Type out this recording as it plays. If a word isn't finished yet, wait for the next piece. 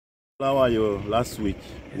Last week,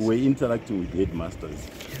 we were interacting with headmasters.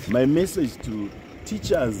 My message to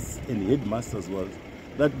teachers and headmasters was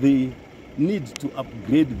that they need to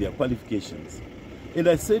upgrade their qualifications. And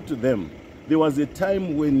I said to them, there was a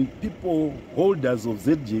time when people, holders of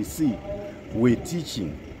ZJC, were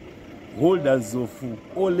teaching. Holders of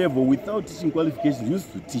O-level without teaching qualifications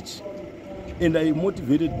used to teach. And I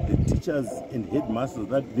motivated the teachers and headmasters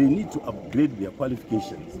that they need to upgrade their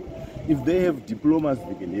qualifications. If they have diplomas,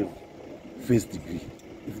 they can have first degree.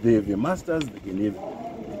 If they have a master's, they can have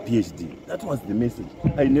a PhD. That was the message.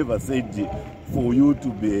 I never said for you to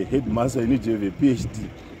be a headmaster, you need to have a PhD.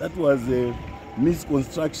 That was a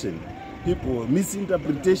misconstruction,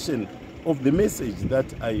 misinterpretation of the message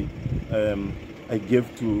that I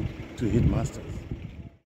gave to headmasters.